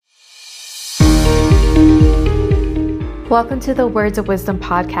Welcome to the Words of Wisdom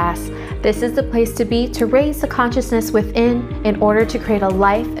podcast. This is the place to be to raise the consciousness within in order to create a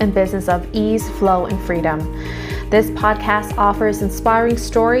life and business of ease, flow, and freedom. This podcast offers inspiring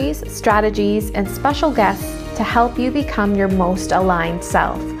stories, strategies, and special guests to help you become your most aligned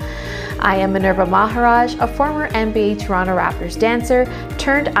self. I am Minerva Maharaj, a former NBA Toronto Raptors dancer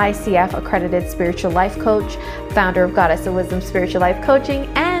turned ICF accredited spiritual life coach, founder of Goddess of Wisdom Spiritual Life Coaching,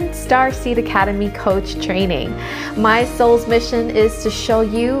 and Star Seed Academy coach training. My soul's mission is to show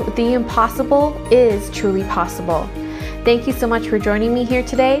you the impossible is truly possible. Thank you so much for joining me here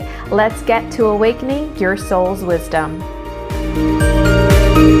today. Let's get to awakening your soul's wisdom.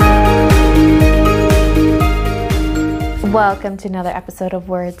 Welcome to another episode of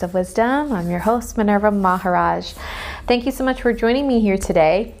Words of Wisdom. I'm your host, Minerva Maharaj. Thank you so much for joining me here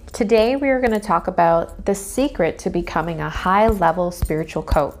today. Today, we are going to talk about the secret to becoming a high-level spiritual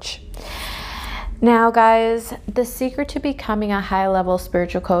coach. Now, guys, the secret to becoming a high-level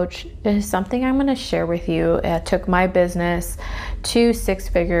spiritual coach is something I'm going to share with you. It took my business to 6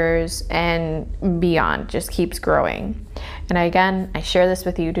 figures and beyond, just keeps growing. And again, I share this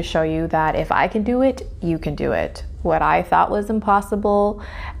with you to show you that if I can do it, you can do it. What I thought was impossible,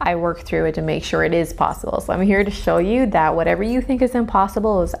 I worked through it to make sure it is possible. So I'm here to show you that whatever you think is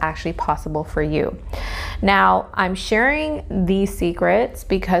impossible is actually possible for you. Now, I'm sharing these secrets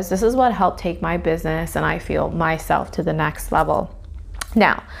because this is what helped take my business and I feel myself to the next level.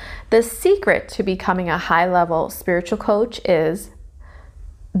 Now, the secret to becoming a high-level spiritual coach is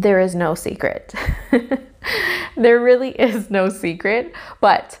there is no secret. There really is no secret,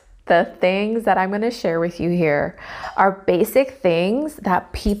 but the things that I'm going to share with you here are basic things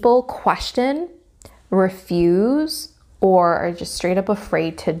that people question, refuse, or are just straight up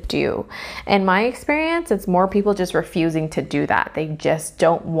afraid to do. In my experience, it's more people just refusing to do that. They just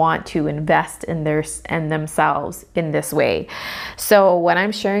don't want to invest in themselves in this way. So what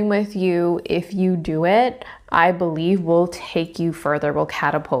I'm sharing with you, if you do it, I believe will take you further, will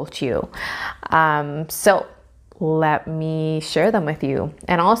catapult you. So let me share them with you.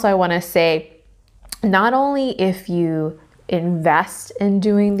 And also I want to say, not only if you invest in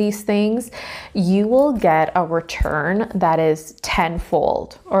doing these things, you will get a return that is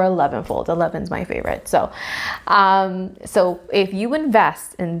 10-fold or 11-fold. 11 is my favorite. So if you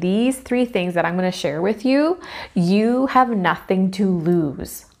invest in these 3 things that I'm going to share with you, you have nothing to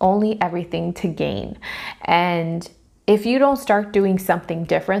lose, only everything to gain. And if you don't start doing something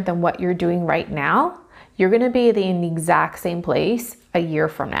different than what you're doing right now, you're going to be in the exact same place a year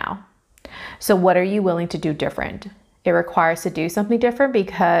from now. So what are you willing to do different? It requires to do something different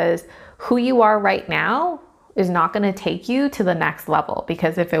because who you are right now is not going to take you to the next level,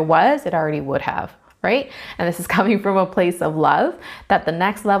 because if it was, it already would have, right? And this is coming from a place of love that the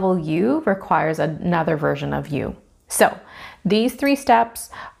next level you requires another version of you. So these 3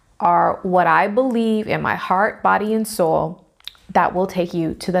 steps are what I believe in my heart, body, and soul that will take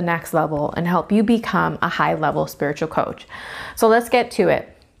you to the next level and help you become a high-level spiritual coach. So let's get to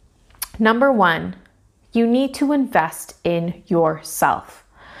it. Number 1, you need to invest in yourself.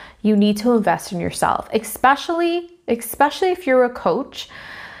 You need to invest in yourself, especially if you're a coach.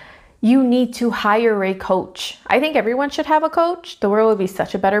 You need to hire a coach. I think everyone should have a coach. The world would be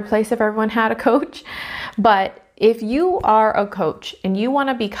such a better place if everyone had a coach. But if you are a coach and you want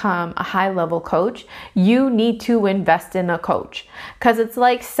to become a high-level coach, you need to invest in a coach, because it's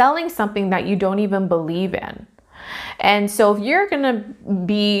like selling something that you don't even believe in. And so if you're going to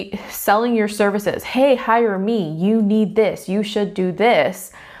be selling your services, hey, hire me, you need this, you should do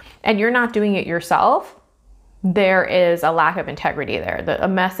this, and you're not doing it yourself, there is a lack of integrity there. A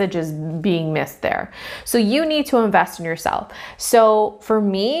message is being missed there. So you need to invest in yourself. So for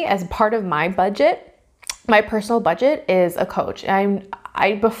me, as part of my budget, my personal budget is a coach.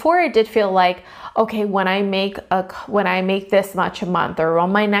 Before I did feel like, okay, when I make this much a month, or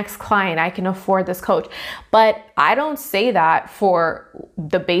on my next client, I can afford this coach. But I don't say that for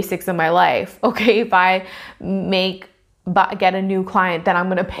the basics of my life. Okay, if I get a new client, then I'm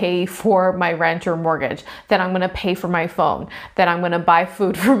going to pay for my rent or mortgage, then I'm going to pay for my phone, then I'm going to buy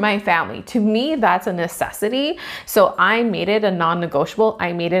food for my family. To me, that's a necessity. So I made it a non-negotiable.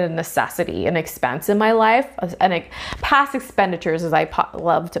 I made it a necessity, an expense in my life, and past expenditures, as I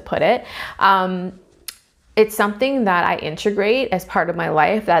love to put it. It's something that I integrate as part of my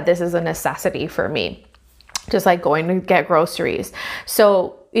life, that this is a necessity for me, just like going to get groceries.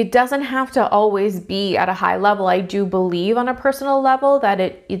 So it doesn't have to always be at a high level. I do believe on a personal level that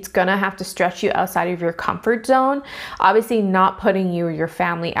it's gonna have to stretch you outside of your comfort zone. Obviously not putting you or your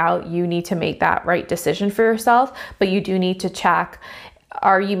family out. You need to make that right decision for yourself, but you do need to check,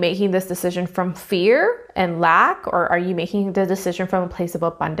 are you making this decision from fear and lack, or are you making the decision from a place of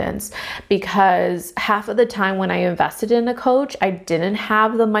abundance? Because half of the time when I invested in a coach, I didn't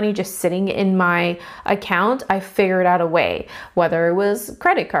have the money just sitting in my account. I figured out a way, whether it was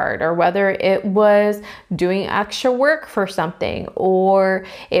credit card or whether it was doing extra work for something, or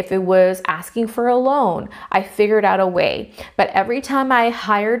if it was asking for a loan, I figured out a way. But every time I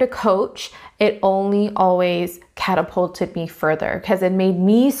hired a coach, it only always catapulted me further because it made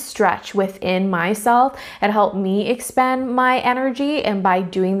me stretch within myself. It helped me expand my energy. And by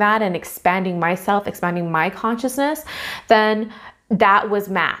doing that and expanding myself, expanding my consciousness, then that was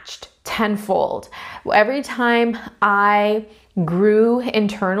matched tenfold. Every time I grew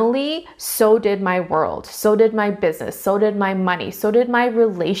internally, so did my world, so did my business, so did my money, so did my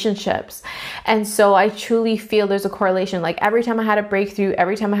relationships. And so I truly feel there's a correlation. Like every time I had a breakthrough,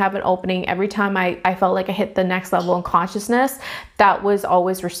 every time I have an opening, every time I felt like I hit the next level in consciousness, that was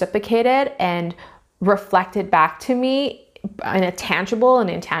always reciprocated and reflected back to me in a tangible and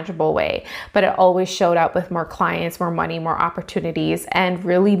intangible way. But it always showed up with more clients, more money, more opportunities, and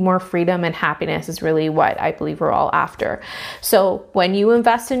really more freedom and happiness is really what I believe we're all after. So when you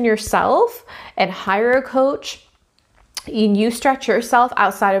invest in yourself and hire a coach, and you stretch yourself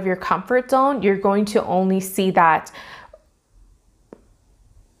outside of your comfort zone, you're going to only see that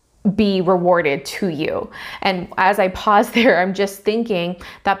be rewarded to you. And as I pause there, I'm just thinking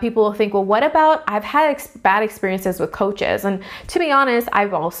that people will think, well, what about, I've had bad experiences with coaches. And to be honest,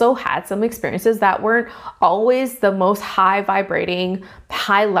 I've also had some experiences that weren't always the most high vibrating,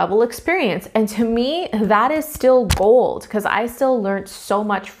 high level experience. And to me, that is still gold because I still learned so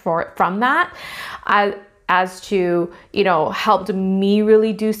much from that. As to, helped me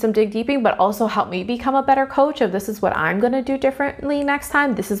really do some dig deeping, but also helped me become a better coach of this is what I'm going to do differently next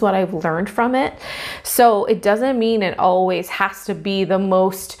time. This is what I've learned from it. So it doesn't mean it always has to be the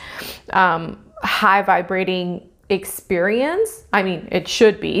most high vibrating experience. I mean, it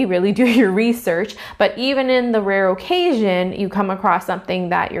should be, really do your research, but even in the rare occasion you come across something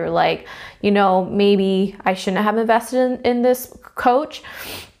that you're like, maybe I shouldn't have invested in this coach.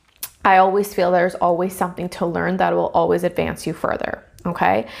 I always feel there's always something to learn that will always advance you further.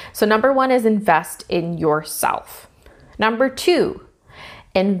 Okay. So number 1 is invest in yourself. Number 2,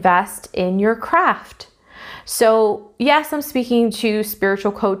 invest in your craft. So yes, I'm speaking to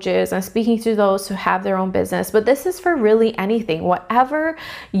spiritual coaches, I'm speaking to those who have their own business, but this is for really anything, whatever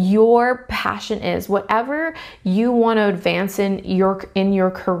your passion is, whatever you want to advance in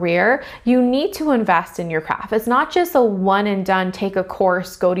your career, you need to invest in your craft. It's not just a one and done, take a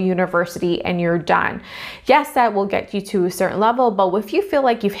course, go to university and you're done. Yes, that will get you to a certain level, but if you feel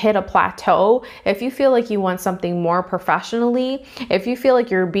like you've hit a plateau, if you feel like you want something more professionally, if you feel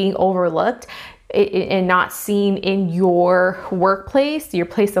like you're being overlooked, and not seen in your workplace, your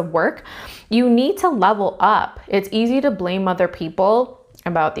place of work, you need to level up. It's easy to blame other people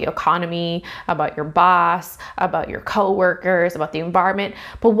about the economy, about your boss, about your coworkers, about the environment.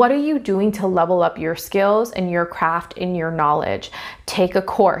 But what are you doing to level up your skills and your craft and your knowledge? Take a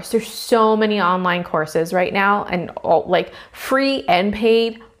course. There's so many online courses right now, and all, like free and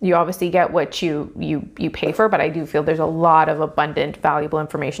paid. You obviously get what you pay for, but I do feel there's a lot of abundant, valuable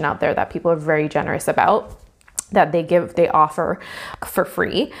information out there that people are very generous about, that they offer for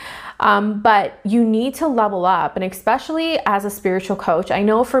free. But you need to level up, and especially as a spiritual coach, I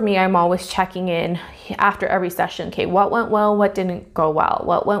know for me, I'm always checking in after every session. Okay, what went well? What didn't go well?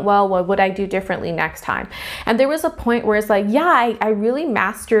 What went well? What would I do differently next time? And there was a point where it's like, yeah, I really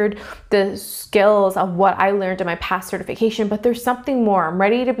mastered the skills of what I learned in my past certification, but there's something more. I'm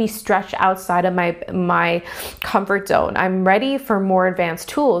ready to be stretched outside of my comfort zone. I'm ready for more advanced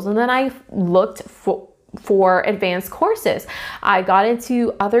tools. And then I looked for advanced courses. I got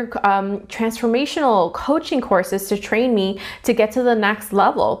into other transformational coaching courses to train me to get to the next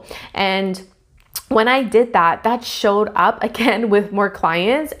level. And when I did that, that showed up again with more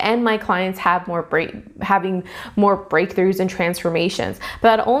clients, and my clients have having more breakthroughs and transformations.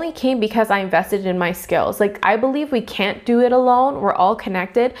 But that only came because I invested in my skills. Like, I believe we can't do it alone. We're all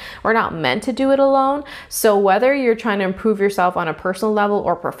connected. We're not meant to do it alone. So whether you're trying to improve yourself on a personal level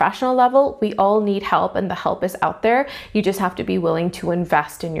or professional level, we all need help, and the help is out there. You just have to be willing to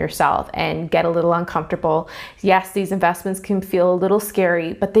invest in yourself and get a little uncomfortable. Yes, these investments can feel a little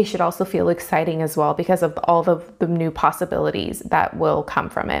scary, but they should also feel exciting as well, because of all the new possibilities that will come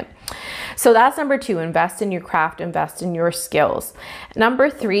from it. So that's number 2, invest in your craft, invest in your skills. Number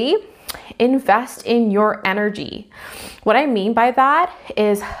 3, invest in your energy. What I mean by that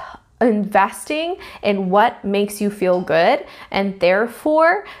is investing in what makes you feel good, and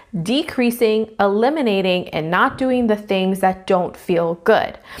therefore decreasing, eliminating, and not doing the things that don't feel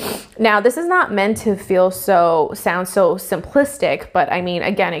good. Now, this is not meant to sound so simplistic, but I mean,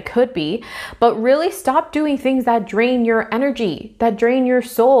 again, it could be, but really stop doing things that drain your energy, that drain your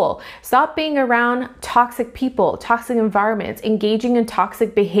soul. Stop being around toxic people, toxic environments, engaging in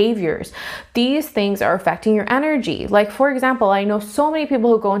toxic behaviors. These things are affecting your energy. Like, for example, I know so many people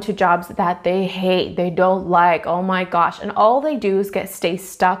who go into jobs that they hate, they don't like, oh my gosh, and all they do is stay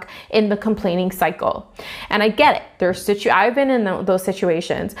stuck in the complaining cycle. And I get it. I've been in those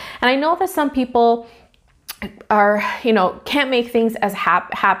situations, and I know that some people are, can't make things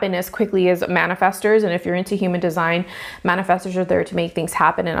happen as quickly as manifestors. And if you're into human design, manifestors are there to make things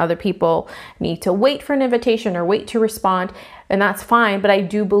happen, and other people need to wait for an invitation or wait to respond. And that's fine. But I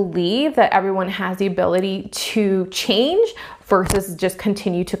do believe that everyone has the ability to change versus just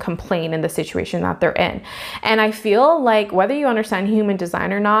continue to complain in the situation that they're in. And I feel like whether you understand human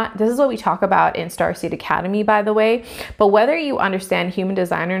design or not, this is what we talk about in Starseed Academy, by the way, but whether you understand human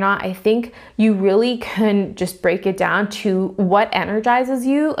design or not, I think you really can just break it down to what energizes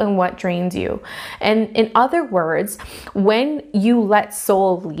you and what drains you. And in other words, when you let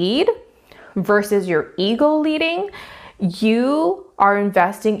soul lead versus your ego leading, you are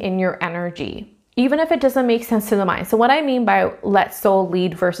investing in your energy, even if it doesn't make sense to the mind. So what I mean by let soul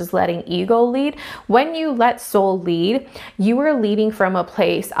lead versus letting ego lead, when you let soul lead, you are leading from a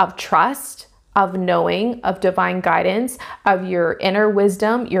place of trust, of knowing, of divine guidance, of your inner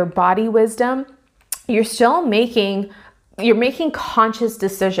wisdom, your body wisdom. You're making conscious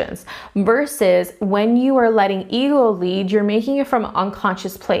decisions, versus when you are letting ego lead, you're making it from an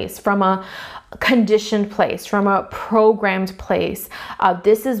unconscious place, from a conditioned place, from a programmed place.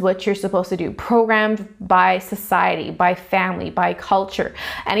 This is what you're supposed to do, programmed by society, by family, by culture,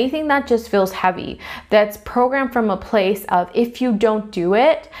 anything that just feels heavy, that's programmed from a place of, if you don't do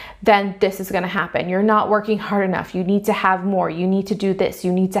it, then this is going to happen. You're not working hard enough. You need to have more. You need to do this.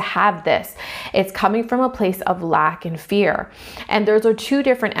 You need to have this. It's coming from a place of lack and fear. And those are two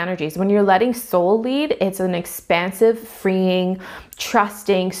different energies. When you're letting soul lead, it's an expansive, freeing,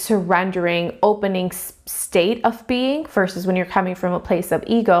 trusting, surrendering, opening state of being, versus when you're coming from a place of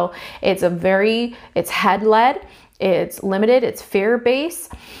ego, it's head-led, it's limited, it's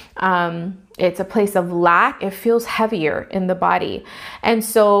fear-based, it's a place of lack. It feels heavier in the body. And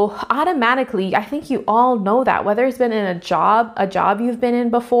so automatically, I think you all know that, whether it's been in a job you've been in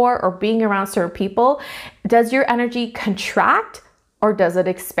before, or being around certain people, does your energy contract or does it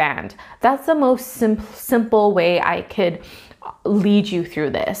expand? That's the most simple way I could lead you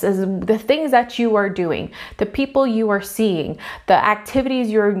through this, is the things that you are doing, the people you are seeing, the activities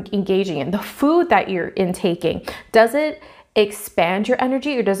you're engaging in, the food that you're intaking. Does it expand your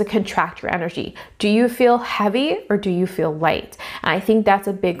energy or does it contract your energy? Do you feel heavy or do you feel light? And I think that's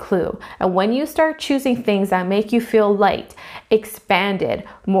a big clue. And when you start choosing things that make you feel light, expanded,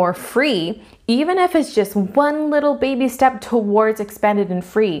 more free, even if it's just one little baby step towards expanded and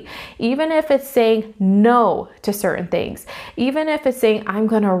free, even if it's saying no to certain things, even if it's saying, I'm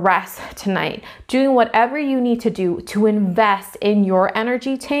going to rest tonight, doing whatever you need to do to invest in your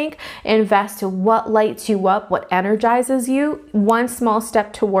energy tank, invest to what lights you up, what energizes you, one small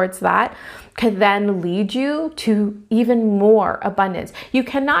step towards that could then lead you to even more abundance. You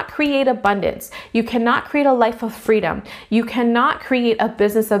cannot create abundance. You cannot create a life of freedom. You cannot create a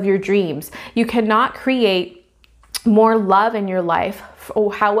business of your dreams. You cannot create more love in your life, or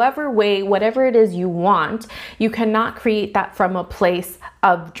whatever it is you want. You cannot create that from a place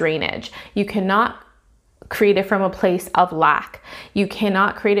of drainage. You cannot create it from a place of lack. You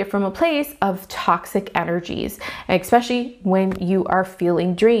cannot create it from a place of toxic energies, especially when you are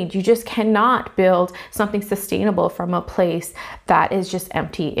feeling drained. You just cannot build something sustainable from a place that is just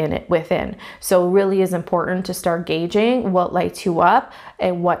empty within. So it really is important to start gauging what lights you up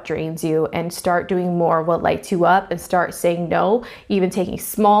and what drains you, and start doing more what lights you up, and start saying no, even taking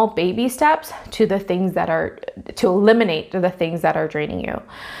small baby steps to eliminate the things that are draining you.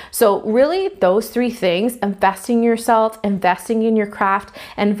 So really, those three things: investing in yourself, investing in your craft,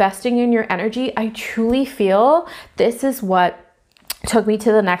 investing in your energy. I truly feel this is what took me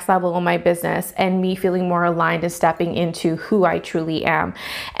to the next level in my business, and me feeling more aligned and stepping into who I truly am.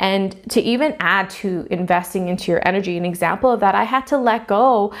 And to even add to investing into your energy, an example of that, I had to let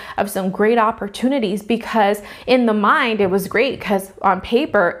go of some great opportunities, because in the mind it was great, because on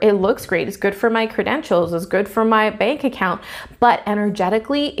paper it looks great, it's good for my credentials, it's good for my bank account, but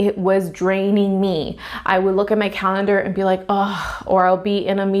energetically it was draining me. I would look at my calendar and be like, oh, or I'll be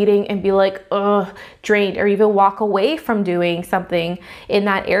in a meeting and be like, oh, drained, or even walk away from doing something something in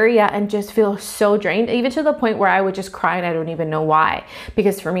that area and just feel so drained, even to the point where I would just cry and I don't even know why.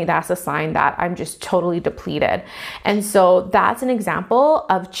 Because for me, that's a sign that I'm just totally depleted. And so that's an example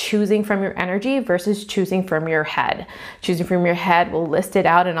of choosing from your energy versus choosing from your head. Choosing from your head will list it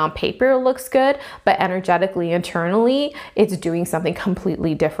out and on paper it looks good, but energetically, internally, it's doing something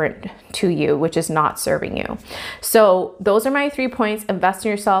completely different to you, which is not serving you. So those are my 3 points. Invest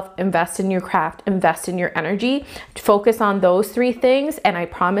in yourself, invest in your craft, invest in your energy. Focus on those 3 things, and I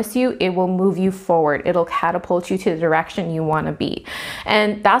promise you, it will move you forward. It'll catapult you to the direction you want to be.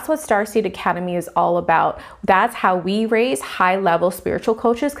 And that's what Starseed Academy is all about. That's how we raise high-level spiritual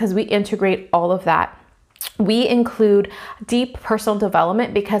coaches, because we integrate all of that. We include deep personal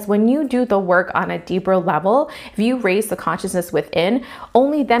development, because when you do the work on a deeper level, if you raise the consciousness within,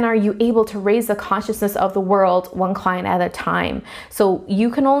 only then are you able to raise the consciousness of the world one client at a time. So you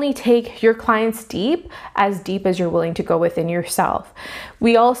can only take your clients deep as you're willing to go within yourself.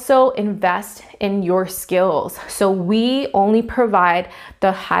 We also invest in your skills. So we only provide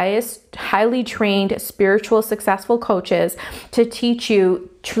the highly trained, spiritual, successful coaches to teach you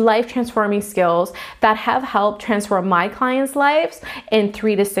life transforming skills that have helped transform my clients' lives in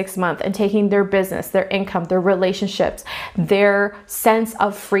 3 to 6 months, and taking their business, their income, their relationships, their sense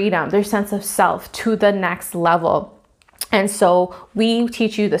of freedom, their sense of self to the next level. And so we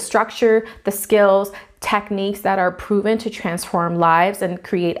teach you the structure, the skills, techniques that are proven to transform lives and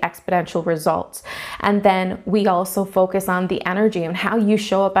create exponential results. And then we also focus on the energy and how you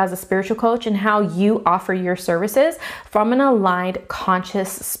show up as a spiritual coach and how you offer your services from an aligned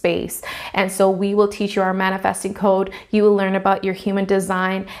conscious space. And so we will teach you our manifesting code. You will learn about your human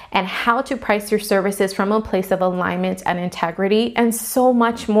design and how to price your services from a place of alignment and integrity, and so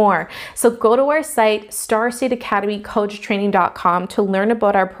much more. So go to our site, starseedacademycoachtraining.com, to learn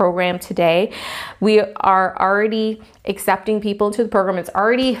about our program today. We are already accepting people into the program. It's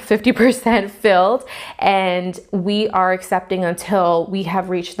already 50% filled, and we are accepting until we have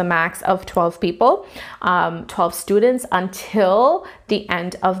reached the max of 12 people, 12 students until the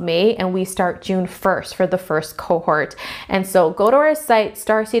end of May, and we start June 1st for the first cohort. And so go to our site,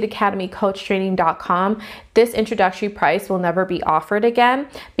 starseedacademycoachtraining.com. This introductory price will never be offered again,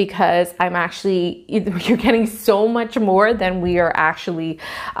 because you're getting so much more than we are actually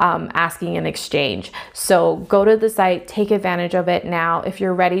asking in exchange. So go to the site, take advantage of it now. If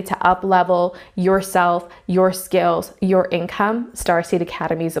you're ready to up level yourself, your skills, your income, Starseed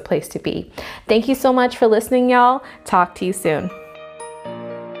Academy is a place to be. Thank you so much for listening, y'all. Talk to you soon.